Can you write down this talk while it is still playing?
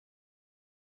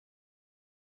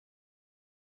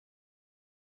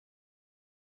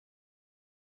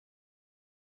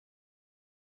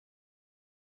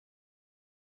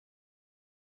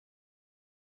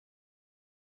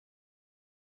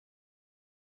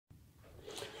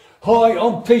Hi,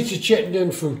 I'm Peter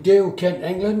Chittenden from Deal, Kent,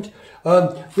 England.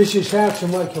 This is how to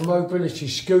make a mobility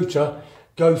scooter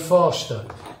go faster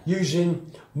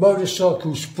using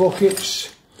motorcycle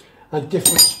sprockets and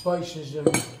different spaces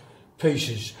and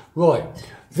pieces. Right,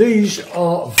 these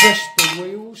are Vespa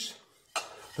wheels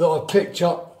that I picked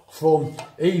up from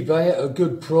eBay at a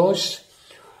good price.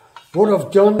 What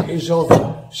I've done is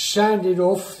I've sanded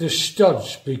off the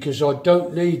studs because I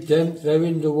don't need them, they're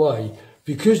in the way.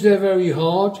 Because they're very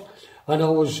hard and I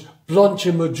was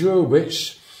blunting my drill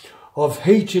bits, I've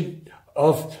heated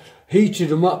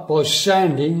them up by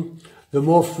sanding them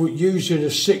off with using a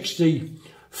 60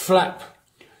 flap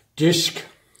disc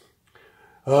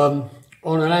on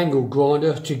an angle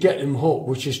grinder to get them hot,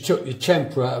 which has took the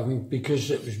temper out of them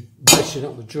because it was messing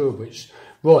up the drill bits.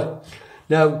 Right,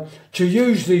 now to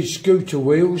use these scooter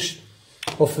wheels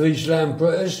off these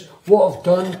Lambrettas, what I've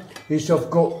done is I've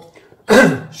got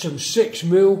some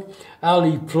 6mm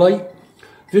alley plate.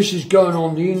 This is going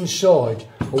on the inside.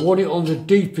 I want it on the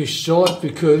deepest side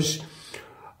because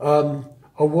I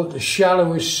want the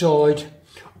shallowest side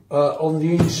on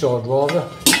the inside rather.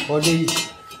 I need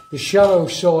the shallow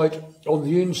side on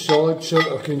the inside so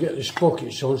that I can get the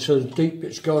sprockets on, so the deep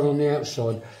bit's going on the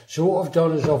outside. So what I've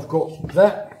done is I've got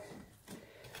that,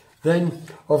 then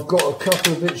I've got a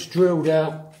couple of bits drilled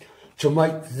out to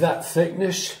make that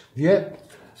thickness, yeah.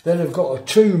 Then I've got a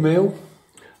 2mm,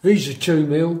 these are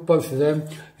 2mm, both of them.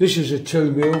 This is a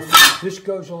 2mm, this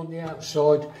goes on the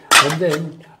outside, and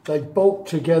then they bolt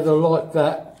together like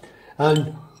that,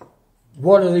 and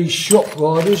one of these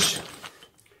Shopriders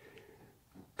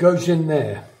goes in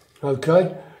there,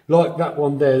 okay? Like that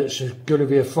one there, that's going to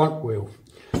be a front wheel.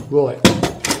 Right,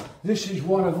 this is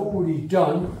one I've already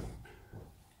done.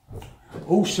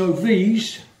 Also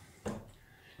these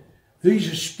are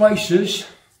spacers,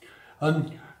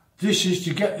 and this is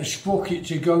to get the sprocket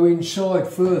to go inside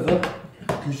further,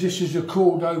 because this is a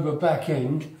Cordoba back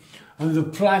end, and the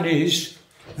plan is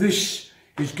this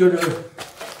is going to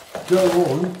go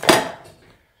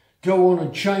on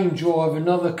and chain drive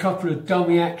another couple of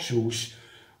dummy axles,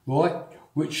 right,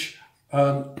 which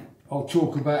I'll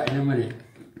talk about in a minute.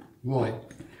 Right,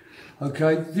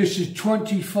 okay, this is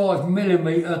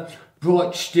 25mm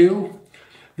bright steel.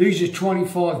 These are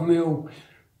 25mm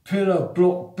pillar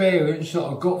block bearings that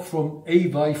I got from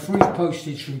eBay, free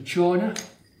postage from China.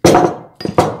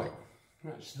 Right,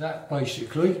 that's that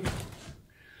basically.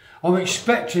 I'm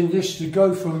expecting this to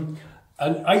go from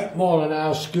an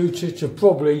 8-mile-an-hour scooter to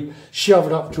probably shove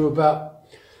it up to about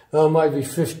maybe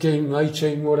 15,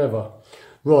 18, whatever.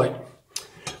 Right,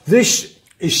 this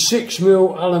is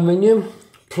 6mm aluminium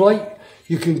plate.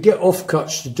 You can get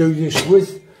offcuts to do this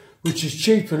with, which is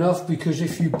cheap enough, because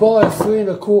if you buy a 3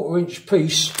 1/4 inch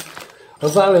piece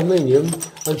of aluminium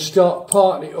and start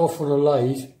parting it off on a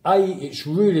lathe, it's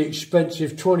really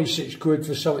expensive, 26 quid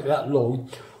for something that long,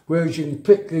 whereas you can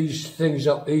pick these things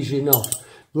up easy enough.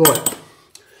 Right,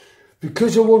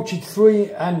 because I wanted 3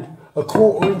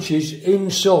 1/4 inches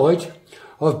inside,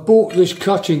 I've bought this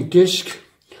cutting disc,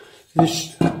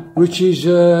 which is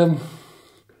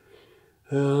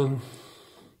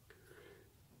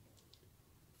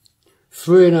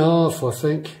 3.5, I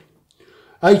think,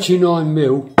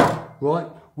 89mm, right,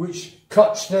 which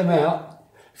cuts them out.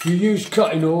 If you use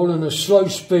cutting oil and a slow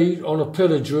speed on a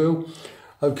pillar drill,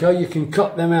 okay, you can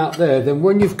cut them out there. Then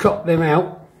when you've cut them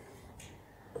out,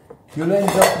 you'll end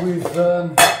up with,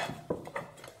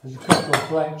 there's a couple of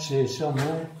blanks here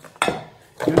somewhere,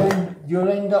 you'll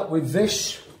end up with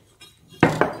this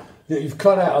that you've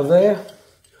cut out of there,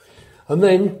 and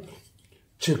then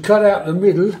to cut out the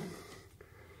middle,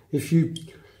 if you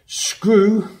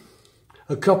screw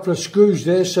a couple of screws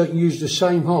there so you can use the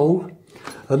same hole,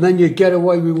 and then you get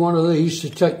away with one of these to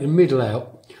take the middle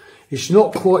out. It's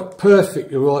not quite perfect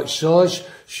the right size,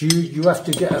 so you have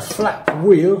to get a flat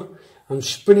wheel and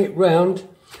spin it round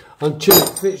until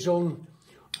it fits on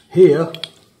here.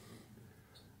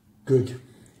 Good.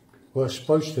 Well, it's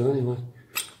supposed to anyway.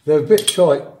 They're a bit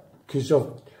tight because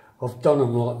I've done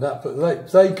them like that, but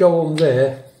they go on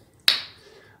there,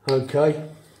 okay.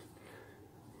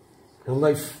 And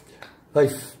they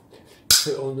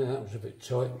fit on there. That was a bit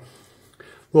tight.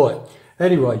 Right,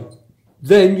 anyway,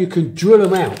 then you can drill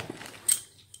them out.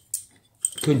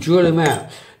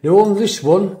 Now on this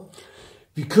one,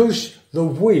 because the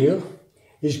wheel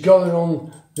is going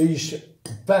on these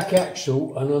back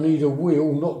axle and I need a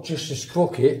wheel, not just a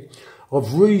sprocket,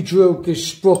 I've re-drilled this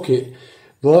sprocket.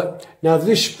 Right, now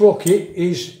this sprocket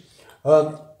is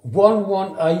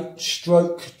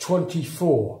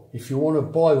 118/24. If you want to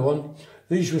buy one,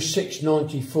 these were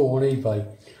 $6.94 on eBay,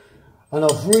 and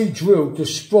I've re-drilled the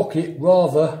sprocket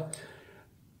rather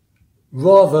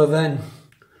rather than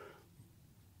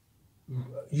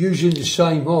using the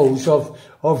same holes,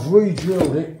 I've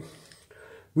re-drilled it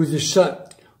with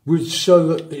so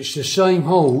that it's the same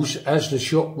holes as the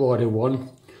shoprider one.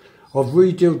 I've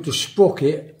re-drilled the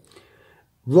sprocket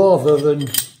rather than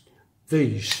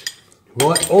these.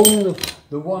 Right, on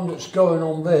the one that's going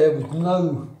on there with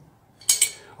no,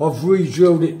 I've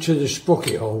re-drilled it to the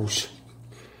sprocket holes,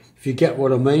 if you get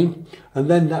what I mean, and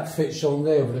then that fits on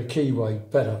there with a keyway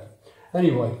better.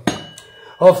 Anyway,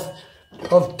 I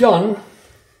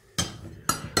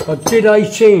did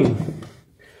 18.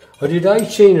 I did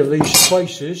 18 of these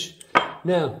spacers.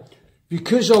 Now,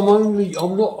 because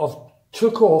I've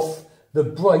took off the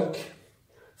brake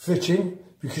fitting,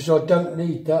 because I don't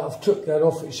need that. I've took that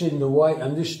off, it's in the way,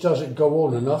 and this doesn't go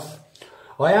on enough.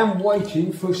 I am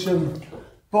waiting for some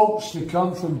bolts to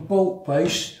come from Bolt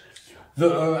Base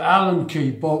that are Allen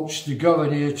key bolts to go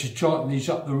in here to tighten these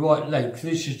up the right length.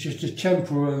 This is just a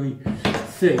temporary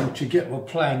thing to get my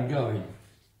plan going.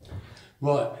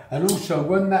 Right, and also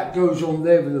when that goes on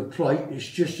there with a plate, it's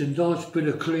just a nice bit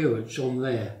of clearance on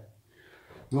there.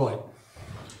 Right,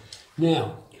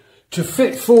 now, to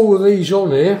fit 4 of these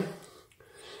on here,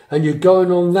 and you're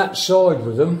going on that side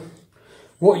with them,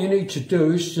 what you need to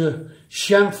do is to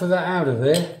chamfer that out of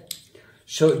there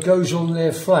so it goes on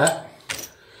there flat,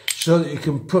 so that you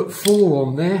can put 4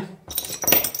 on there,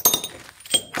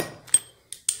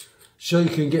 so you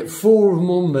can get 4 of them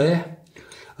on there,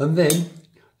 and then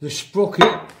the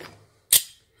sprocket,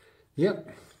 yep,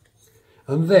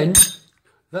 and then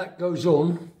that goes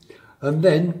on, and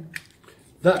then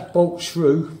that bolts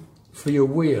through for your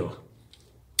wheel.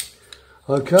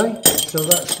 Okay, so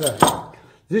that's that.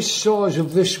 This size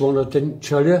of this one I didn't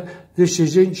tell you, this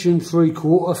is 1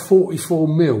 3/4, 44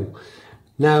 mil.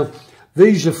 Now,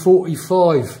 these are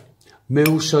 45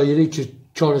 mil, so you need to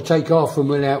try to take half a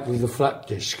mil out with the flat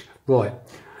disc. Right,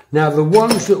 now the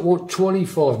ones that want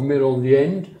 25 mil on the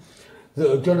end,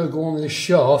 that are going to go on the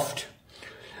shaft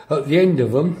at the end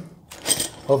of them,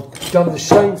 I've done the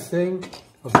same thing.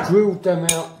 I've drilled them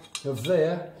out of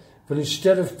there, but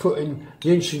instead of putting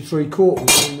the 1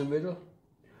 3/4 in the middle,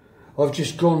 I've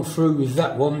just gone through with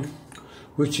that one,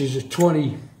 which is a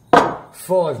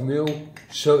 25 mil,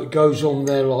 so it goes on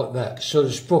there like that, so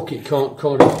the sprocket can't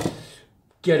kind of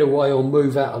get away or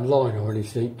move out of line or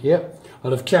anything. Yep,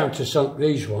 and I've countersunk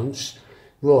these ones.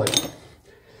 Right,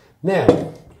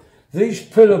 now these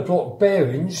pillar block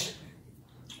bearings,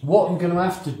 what I'm going to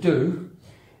have to do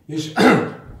is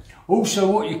also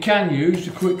what you can use,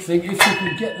 the quick thing, if you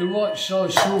can get the right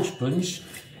size saucepans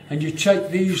and you take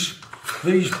these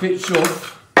bits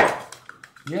off,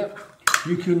 yep,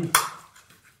 you can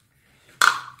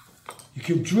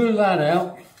drill that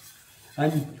out,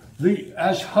 and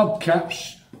as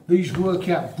hubcaps, these work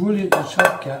out brilliant as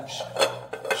hubcaps,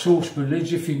 saucepan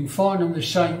lids, if you can find them the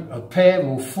same, a pair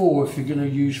or 4 if you're going to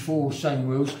use 4 same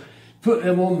wheels, put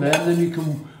them on there, and then you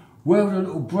can weld a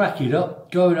little bracket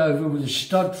up, going over with a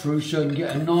stud through, so you can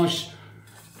get a nice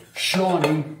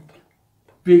shiny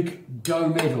big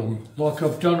dome head on, like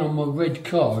I've done on my red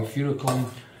car if you look on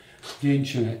the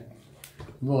internet.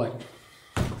 Right,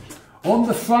 on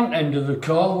the front end of the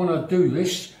car when I do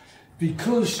this,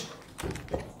 because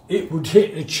it would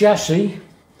hit the chassis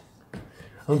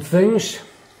and things,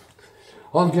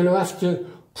 I'm going to have to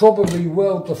probably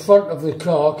weld the front of the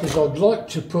car, because I'd like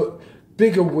to put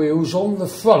bigger wheels on the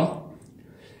front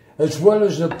as well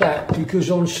as the back, because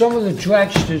on some of the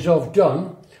dragsters I've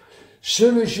done, as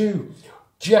soon as you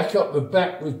jack up the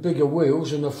back with bigger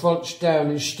wheels and the front's down,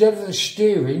 instead of the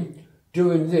steering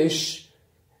doing this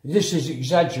is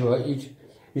exaggerated,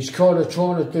 it's kind of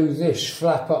trying to do this,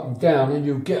 flap up and down, and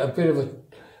you'll get a bit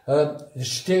of the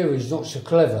steering's not so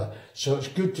clever, so it's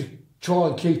good to try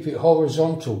and keep it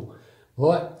horizontal.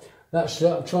 Right, that's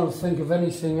that. I'm trying to think of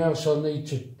anything else I need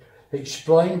to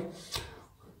explain.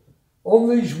 On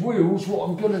these wheels, what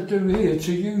I'm going to do here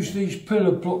to use these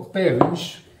pillar block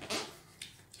bearings,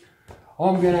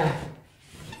 I'm going to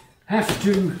have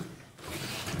to,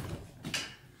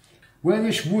 where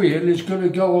this wheel is going to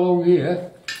go along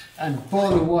here, and by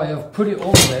the way, I've put it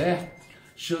on there,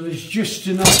 so there's just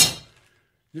enough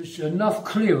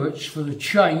clearance for the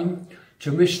chain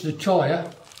to miss the tyre,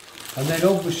 and then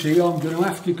obviously I'm going to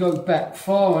have to go back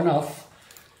far enough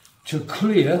to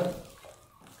clear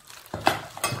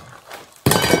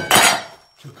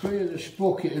the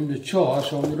sprocket and the tyre,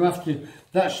 so I'm going to have to,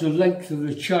 that's the length of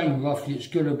the chain roughly it's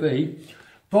going to be.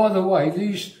 By the way,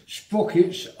 these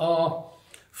sprockets are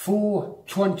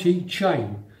 420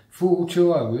 chain,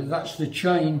 420, that's the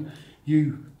chain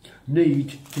you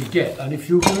need to get. And if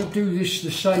you're going to do this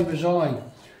the same as I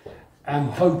am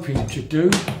hoping to do,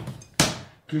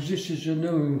 because this is a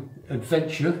new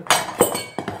adventure.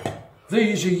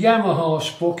 These are Yamaha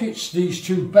sprockets, these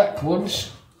two back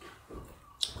ones.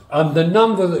 And the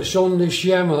number that's on this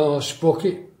Yamaha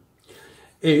sprocket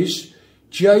is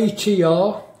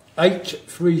JTR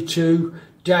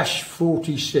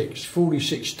 832-46,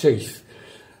 46 teeth.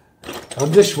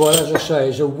 And this one, as I say,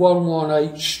 is a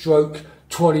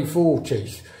 118/24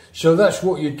 teeth. So that's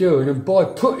what you're doing. And by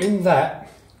putting that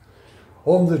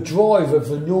on the drive of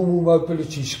the normal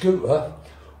mobility scooter,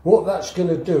 what that's going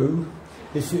to do,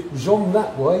 if it was on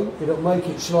that way, it'll make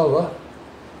it slower.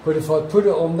 But if I put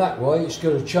it on that way, it's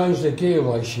going to change the gear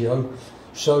ratio.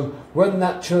 So when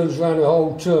that turns around a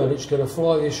whole turn, it's going to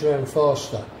fly this around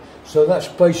faster. So that's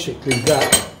basically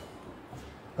that.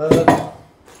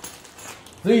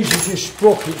 These are just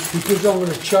sprockets because I'm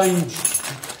going to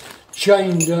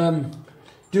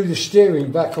do the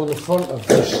steering back on the front of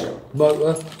this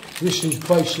motor. This is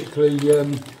basically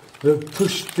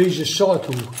these are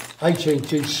cycle,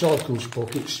 18-teeth cycle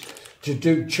sprockets to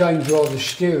change the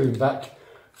steering back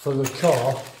for the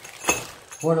car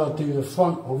when I do the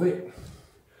front of it.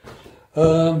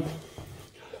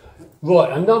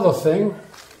 Right, another thing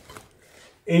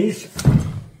is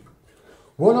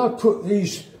when I put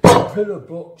these pillar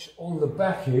blocks on the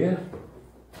back here,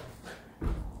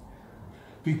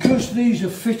 because these are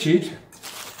fitted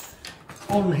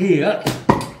on here,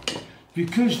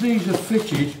 because these are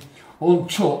fitted on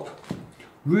top,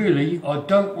 really I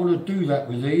don't want to do that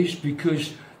with these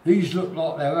because these look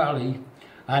like they're alley,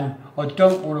 and I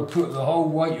don't want to put the whole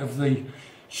weight of the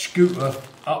scooter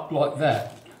up like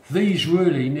that. These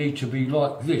really need to be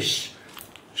like this.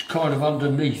 It's kind of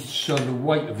underneath, so the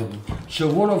weight of them.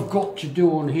 So what I've got to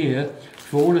do on here,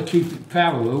 if I want to keep it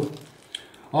parallel,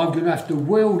 I'm going to have to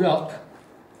weld up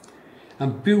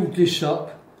and build this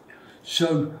up.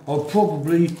 So I'll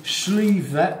probably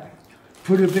sleeve that,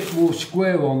 put a bit more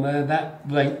square on there,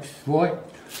 that length, right?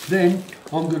 Then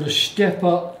I'm going to step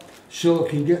up so I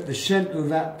can get the centre of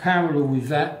that parallel with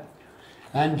that.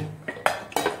 And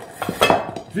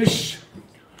this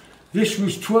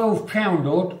was £12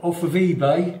 odd off of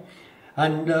eBay,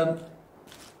 and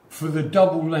for the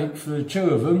double length for the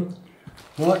two of them,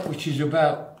 right, which is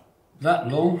about that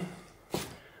long. I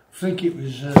think it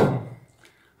was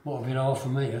might have been half a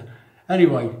metre.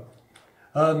 Anyway,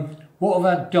 what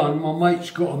I've had done, my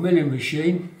mate's got a milling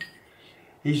machine.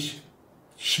 He's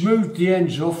smoothed the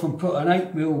ends off and put an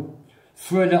 8mm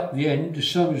thread up the end, the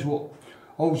same as what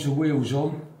holds the wheels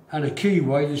on, and a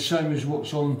keyway the same as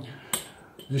what's on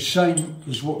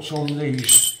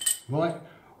these, right?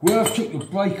 Where I've took the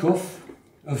brake off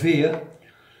of here,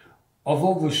 I've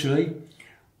obviously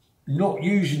not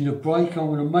using the brake. I'm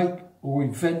going to make or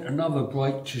invent another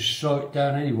brake to slow it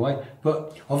down anyway,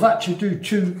 but I've had to do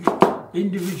two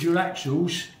individual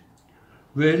axles,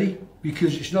 really,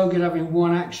 because it's no good having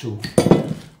one axle,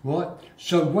 right?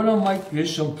 So when I make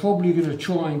this, I'm probably going to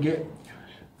try and get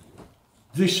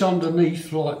this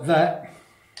underneath like that,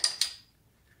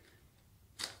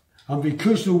 and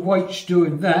because the weight's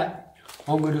doing that,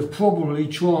 I'm going to probably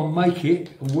try and make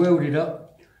it and weld it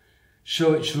up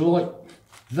so it's like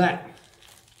that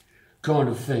kind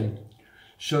of thing.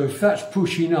 So if that's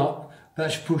pushing up,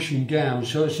 that's pushing down,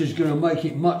 so this is going to make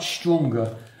it much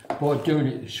stronger by doing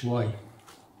it this way.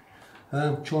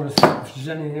 I'm trying to think if there's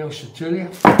anything else to tell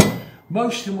you.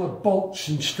 Most of my bolts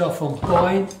and stuff I'm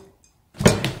buying,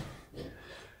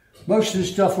 most of the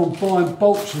stuff I'm buying,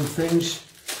 bolts and things,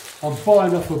 I'm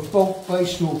buying off of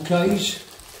bolt-based Orcays,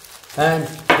 and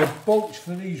the bolts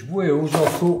for these wheels I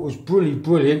thought was really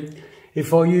brilliant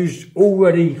if I used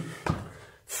already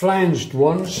flanged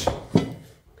ones.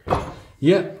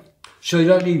 Yep, so you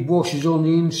don't need washers on the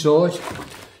inside.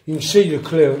 You can see the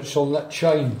clearance on that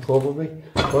chain probably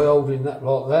by holding that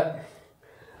like that.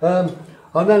 And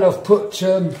then I've put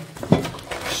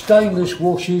stainless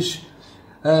washers,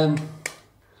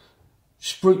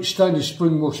 stainless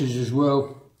spring washers as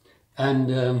well, and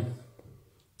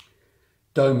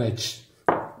dome heads.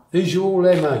 These are all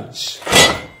M8s.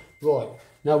 Right,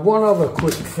 now one other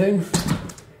quick thing,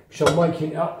 which I'm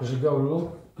making up as I go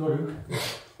along.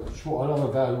 That's what I love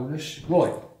about all this.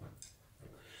 Right,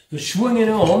 the swinging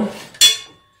arm,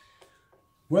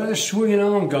 where the swinging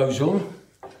arm goes on,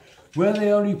 where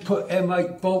they only put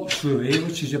M8 bolts through here,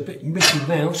 which is a bit Mickey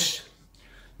Mouse,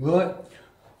 right,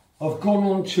 I've gone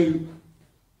on to,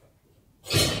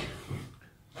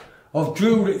 I've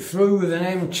drilled it through with an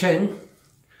M10,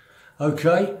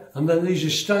 okay, and then these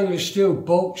are stainless steel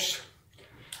bolts,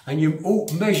 and you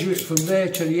measure it from there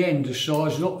to the end, the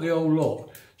size, not the whole lot.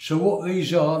 So what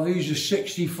these are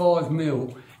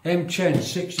 65mm M10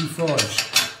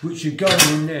 65s, which are going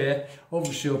in there.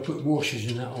 Obviously I'll put washers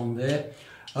and that on there.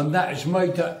 and that has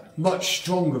made that much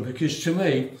stronger, because to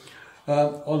me, I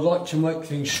like to make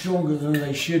things stronger than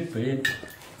they should be, and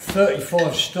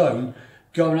 35 stone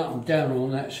going up and down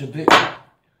on that's a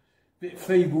bit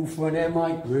feeble for an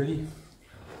M8 really.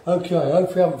 Okay, I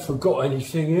hope I haven't forgot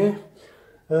anything here.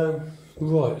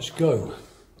 Right, let's go.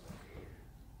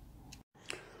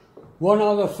 One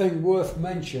other thing worth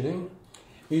mentioning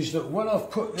is that when I've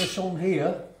put this on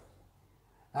here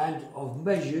and I've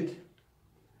measured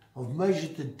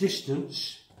the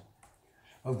distance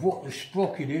of what the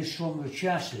sprocket is from the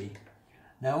chassis.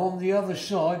 Now on the other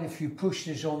side, if you push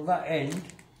this on that end,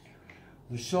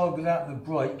 the side without the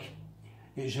brake,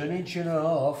 it's 1.5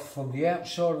 inches from the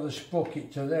outside of the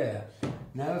sprocket to there.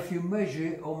 Now if you measure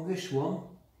it on this one,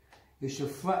 it's a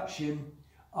fraction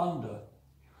under.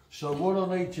 So what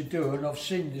I need to do, and I've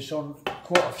seen this on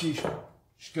quite a few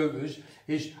scooters,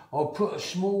 is I'll put a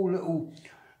small little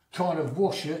kind of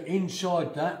washer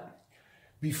inside that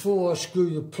before I screw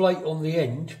the plate on the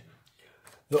end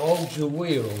that holds the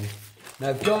wheel on.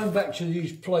 Now going back to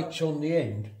these plates on the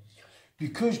end,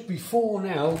 because before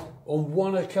now, on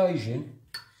one occasion,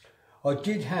 I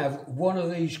did have one of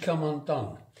these come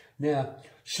undone. Now,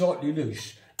 slightly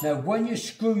loose. Now when you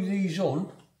screw these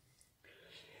on,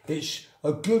 it's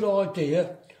a good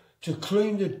idea to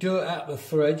clean the dirt out the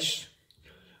threads,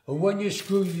 and when you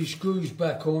screw these screws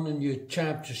back on and your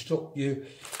tab to stop you,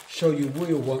 so your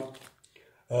wheel won't,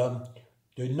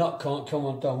 the nut can't come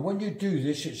undone. When you do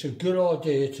this, it's a good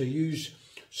idea to use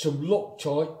some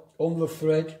Loctite on the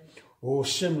thread or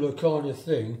similar kind of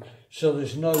thing, so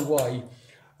there's no way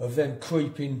of them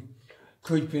creeping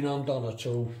undone at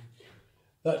all.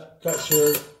 That's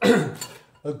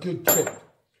a good tip,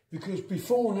 because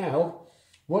before now,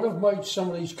 when I've made some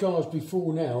of these cars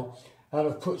before now, and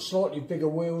I've put slightly bigger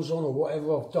wheels on or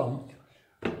whatever I've done,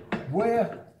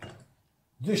 where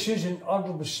this isn't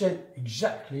 100%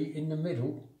 exactly in the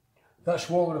middle, that's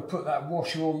why I'm going to put that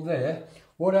washer on there.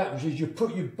 What happens is you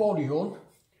put your body on,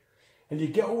 and you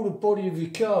get all the body of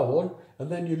your car on, and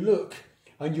then you look,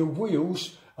 and your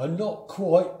wheels are not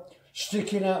quite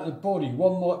sticking out the body.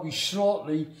 One might be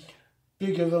slightly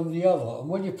bigger than the other, and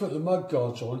when you put the mud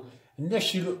guards on,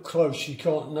 unless you look close, you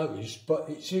can't notice, but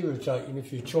it's irritating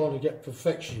if you're trying to get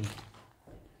perfection.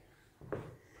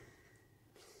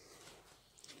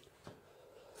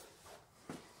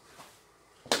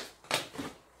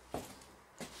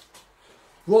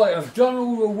 Right, I've done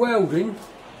all the welding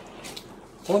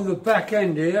on the back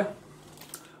end here,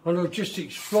 and I'll just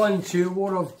explain to you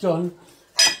what I've done.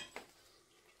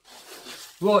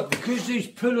 Right, because these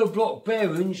pillar block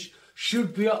bearings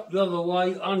should be up the other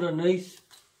way underneath,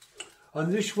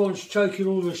 and this one's taking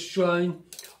all the strain,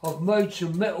 I've made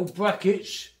some metal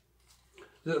brackets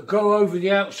that go over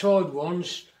the outside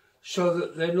ones so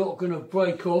that they're not going to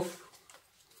break off.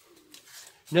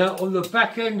 Now on the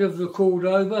back end of the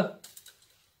Cordoba,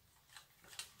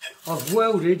 I've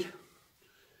welded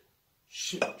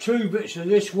 2 bits of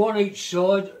this, one each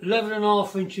side,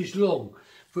 11.5 inches long,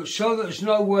 but so that there's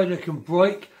no way they can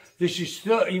break. This is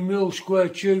 30mm square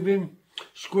tubing,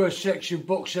 square section,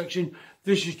 box section.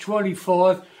 This is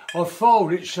 25. I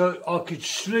folded it so I could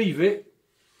sleeve it,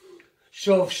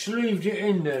 so I've sleeved it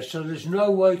in there, so there's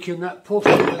no way can that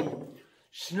possibly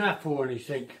snap or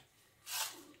anything.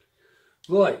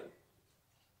 Right,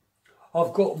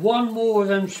 I've got one more of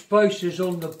them spacers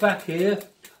on the back here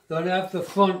than I have the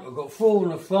front. I've got 4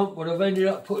 on the front, but I've ended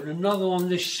up putting another on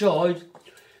this side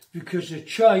because the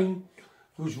chain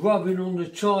was rubbing on the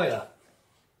tyre.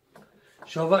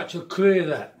 So I've had to clear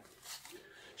that.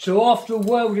 So after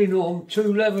welding on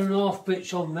 2 11.5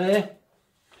 bits on there,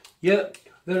 yep,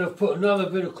 then I've put another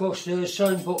bit across there,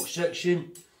 same box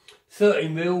section,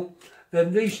 30mm,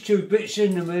 then these 2 bits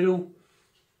in the middle,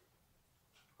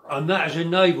 and that has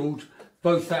enabled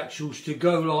both axles to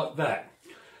go like that.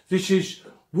 This is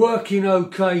working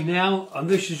okay now, and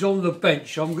this is on the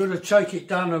bench. I'm going to take it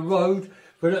down the road,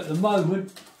 but at the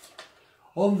moment,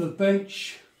 on the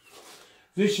bench,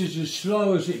 this is as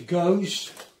slow as it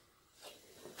goes.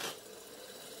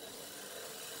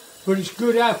 But it's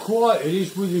good how quiet it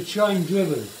is with the chain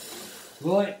driven,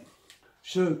 right?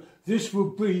 So this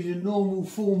would be the normal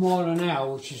 4 miles an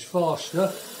hour, which is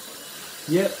faster.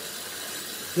 Yep.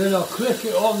 Then I'll click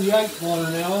it on the 8 miles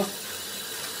an hour,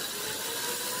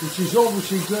 which is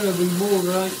obviously going to be more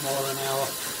than 8 miles an hour.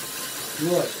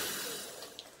 Right.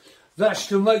 That's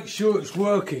to make sure it's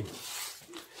working.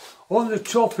 On the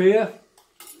top here,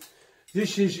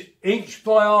 this is inch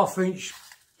by ½ inch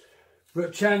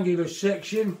rectangular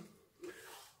section.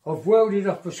 I've welded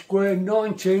up a square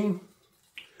 19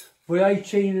 by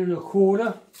 18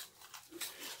 1/4,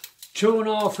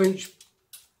 2.5 inch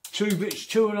two bits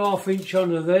 2.5 inch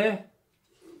under there,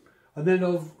 and then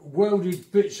I've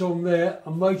welded bits on there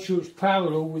and made sure it's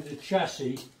parallel with the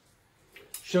chassis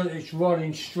so that it's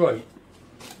running straight.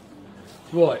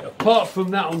 Right, apart from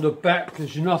that on the back,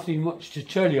 there's nothing much to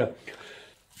tell you.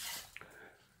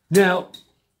 Now,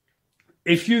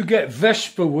 if you get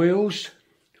Vespa wheels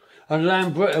and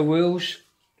Lambretta wheels,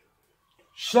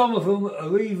 some of them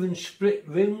are even split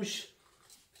rims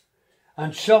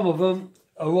and some of them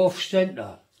are off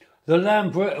centre. The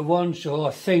Lambretta ones are,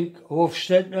 I think, are off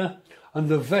centre, and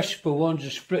the Vespa ones are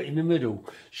split in the middle.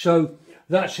 So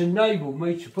that's enabled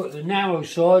me to put the narrow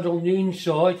side on the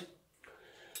inside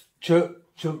to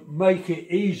make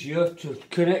it easier to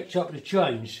connect up the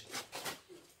chains.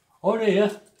 On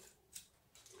here,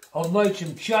 I've made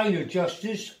some chain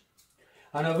adjusters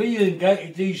and I've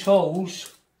elongated these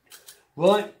holes,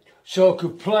 right, so I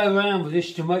could play around with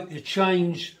this to make the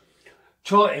chains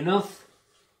tight enough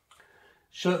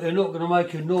so that they're not going to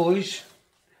make a noise.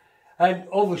 And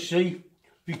obviously,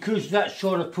 because that's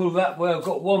trying to pull that way, I've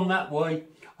got one that way,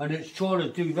 and it's trying to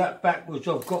do that backwards,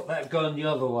 I've got that going the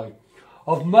other way.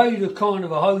 I've made a kind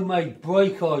of a homemade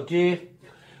brake idea,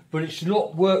 but it's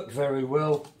not worked very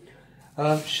well,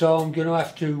 so I'm going to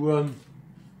have to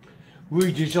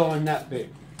redesign that bit.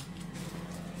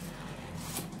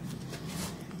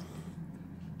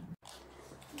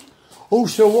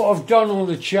 Also, what I've done on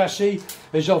the chassis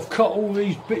is I've cut all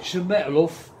these bits of metal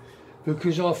off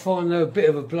because I find they're a bit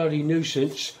of a bloody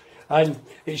nuisance, and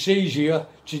it's easier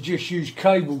to just use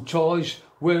cable ties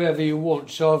wherever you want.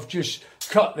 So I've just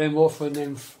cut them off and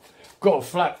then got a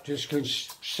flat disc and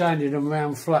sanded them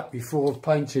round flat before I've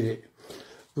painted it,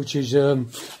 which is an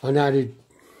added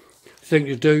thing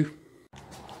to do.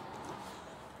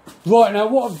 Right, now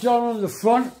what I've done on the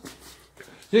front,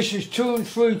 this is 2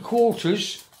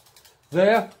 3/4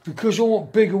 there, because I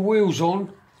want bigger wheels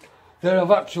on. Then I've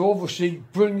had to obviously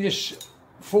bring this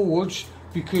forwards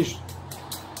because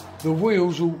the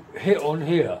wheels will hit on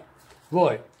here.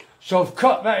 Right, so I've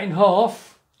cut that in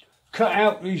half, cut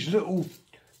out these little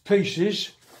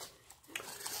pieces,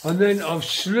 and then I've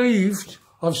sleeved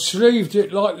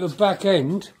it like the back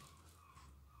end.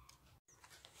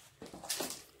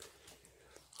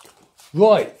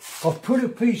 Right, I've put a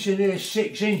piece in here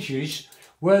 6 inches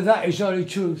where that is only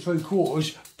 2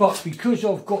 3/4, but because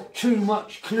I've got too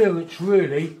much clearance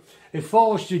really, if I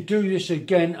was to do this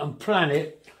again and plan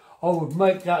it, I would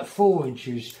make that 4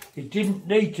 inches. It didn't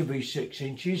need to be 6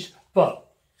 inches, but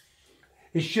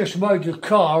it's just made the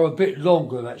car a bit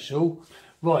longer, that's all.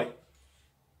 Right,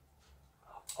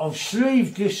 I've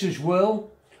sleeved this as well,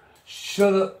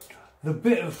 so that the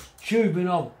bit of tubing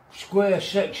I've square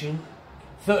section,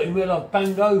 30mm I've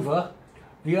banged over,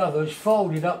 the others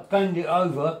folded up, banged it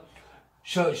over,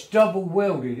 so it's double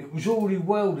welded. It was already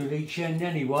welded each end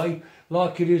anyway,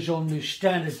 like it is on the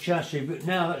standard chassis, but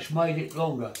now that's made it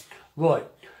longer. Right,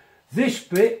 this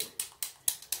bit,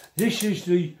 this is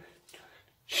the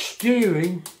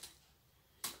steering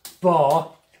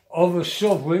bar of a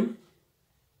Sovereign,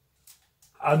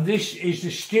 and this is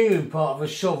the steering part of a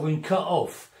Sovereign cut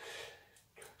off.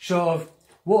 So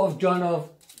what I've done, I've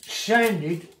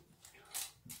sanded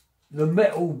the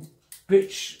metal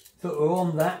bits that were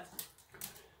on that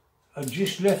and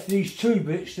just left these 2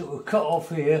 bits that were cut off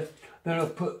here. Then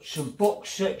I've put some box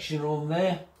section on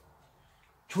there,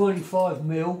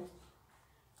 25mm,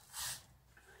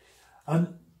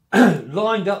 and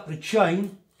lined up the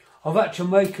chain. I've had to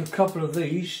make a couple of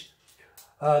these,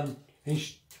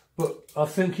 but I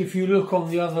think if you look on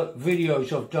the other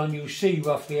videos I've done, you'll see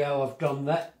roughly how I've done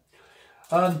that.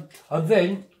 And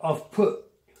then I've put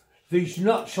these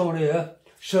nuts on here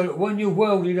so that when you're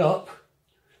welded up,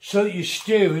 so that you're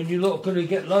steering, you're not going to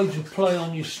get loads of play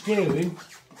on your steering.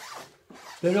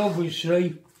 Then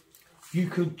obviously you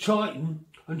can tighten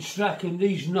and slacken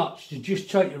these nuts to just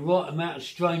take the right amount of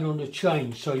strain on the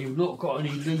chain, so you've not got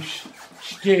any loose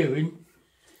steering.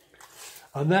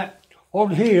 And that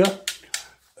on here,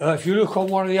 if you look on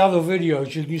one of the other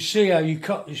videos, you can see how you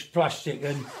cut this plastic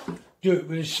and do it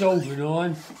with a soldering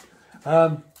iron.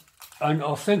 And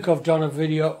I think I've done a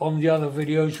video on the other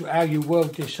videos how you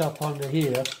weld this up under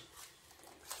here.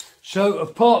 So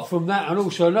apart from that, and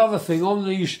also another thing on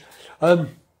these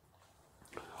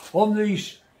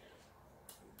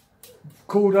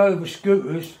Cordoba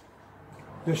scooters,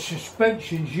 the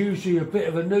suspension's usually a bit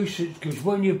of a nuisance because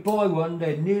when you buy one,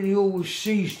 they're nearly always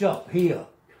seized up here.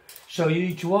 So you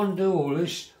need to undo all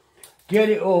this, get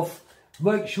it off,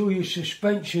 make sure your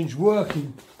suspension's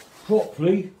working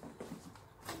properly,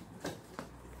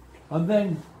 and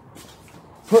then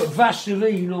put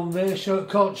Vaseline on there so it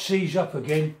can't seize up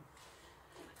again.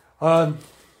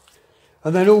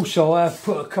 And then also I have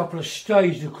put a couple of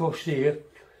stays across here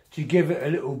to give it a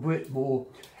little bit more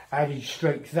added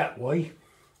strength that way.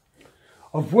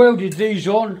 I've welded these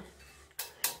on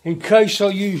in case I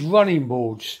use running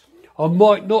boards. I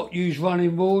might not use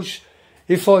running boards.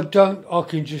 If I don't, I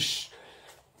can just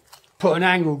put an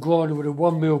angle grinder with a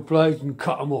 1mm blade and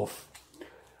cut them off.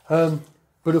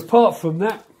 But apart from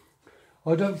that,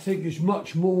 I don't think there's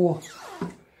much more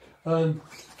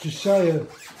to say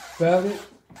about it.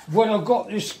 When I got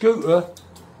this scooter,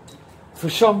 for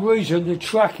some reason the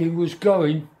tracking was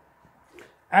going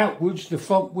outwards, the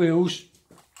front wheels,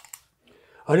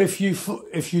 and if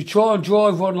you try and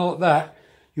drive one like that,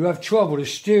 you have trouble. The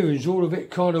steering's all a bit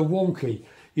kind of wonky.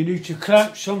 You need to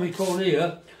clamp something on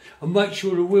here and make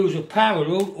sure the wheels are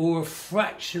parallel or are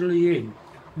fractionally in,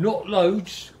 not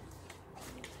loads.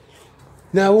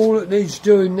 Now all it needs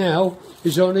doing now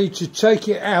is I need to take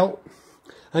it out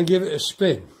and give it a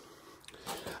spin.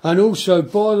 And also,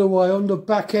 by the way, on the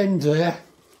back end there,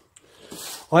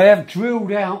 I have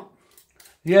drilled out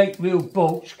the 8mm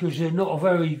bolts because they're not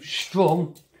very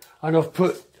strong, and I've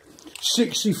put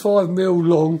 65mm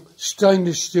long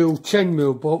stainless steel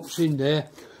 10mm bolts in there,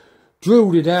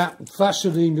 drilled it out,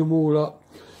 vaselined them all up,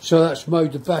 so that's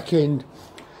made the back end.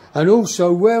 And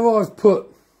also where I've put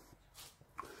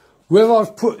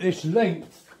this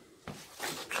length,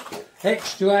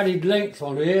 extra added length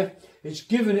on here, it's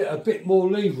given it a bit more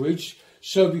leverage.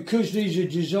 So because these are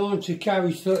designed to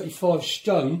carry 35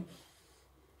 stone,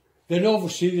 then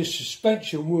obviously the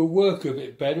suspension will work a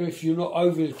bit better if you're not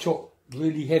over the top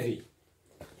really heavy.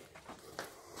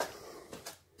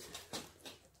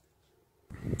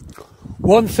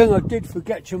 One thing I did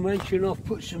forget to mention, I've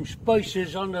put some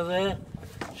spacers under there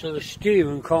so the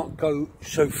steering can't go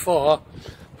so far,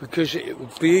 because it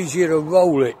would be easier to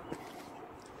roll it.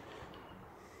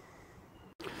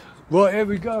 Right, here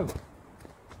we go.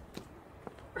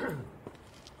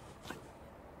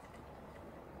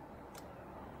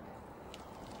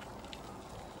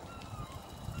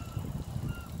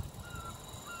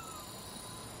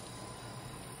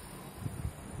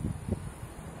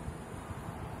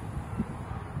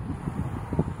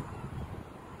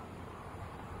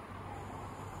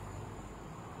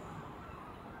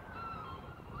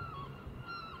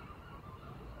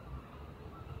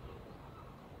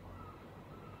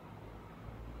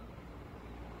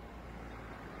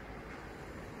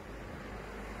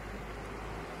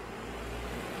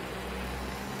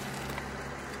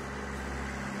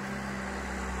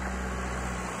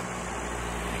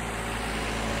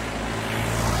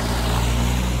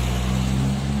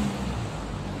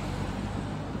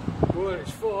 Well,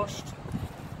 it's fast.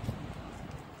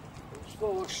 It's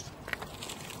fast.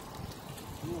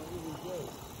 Yeah, here we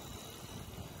go.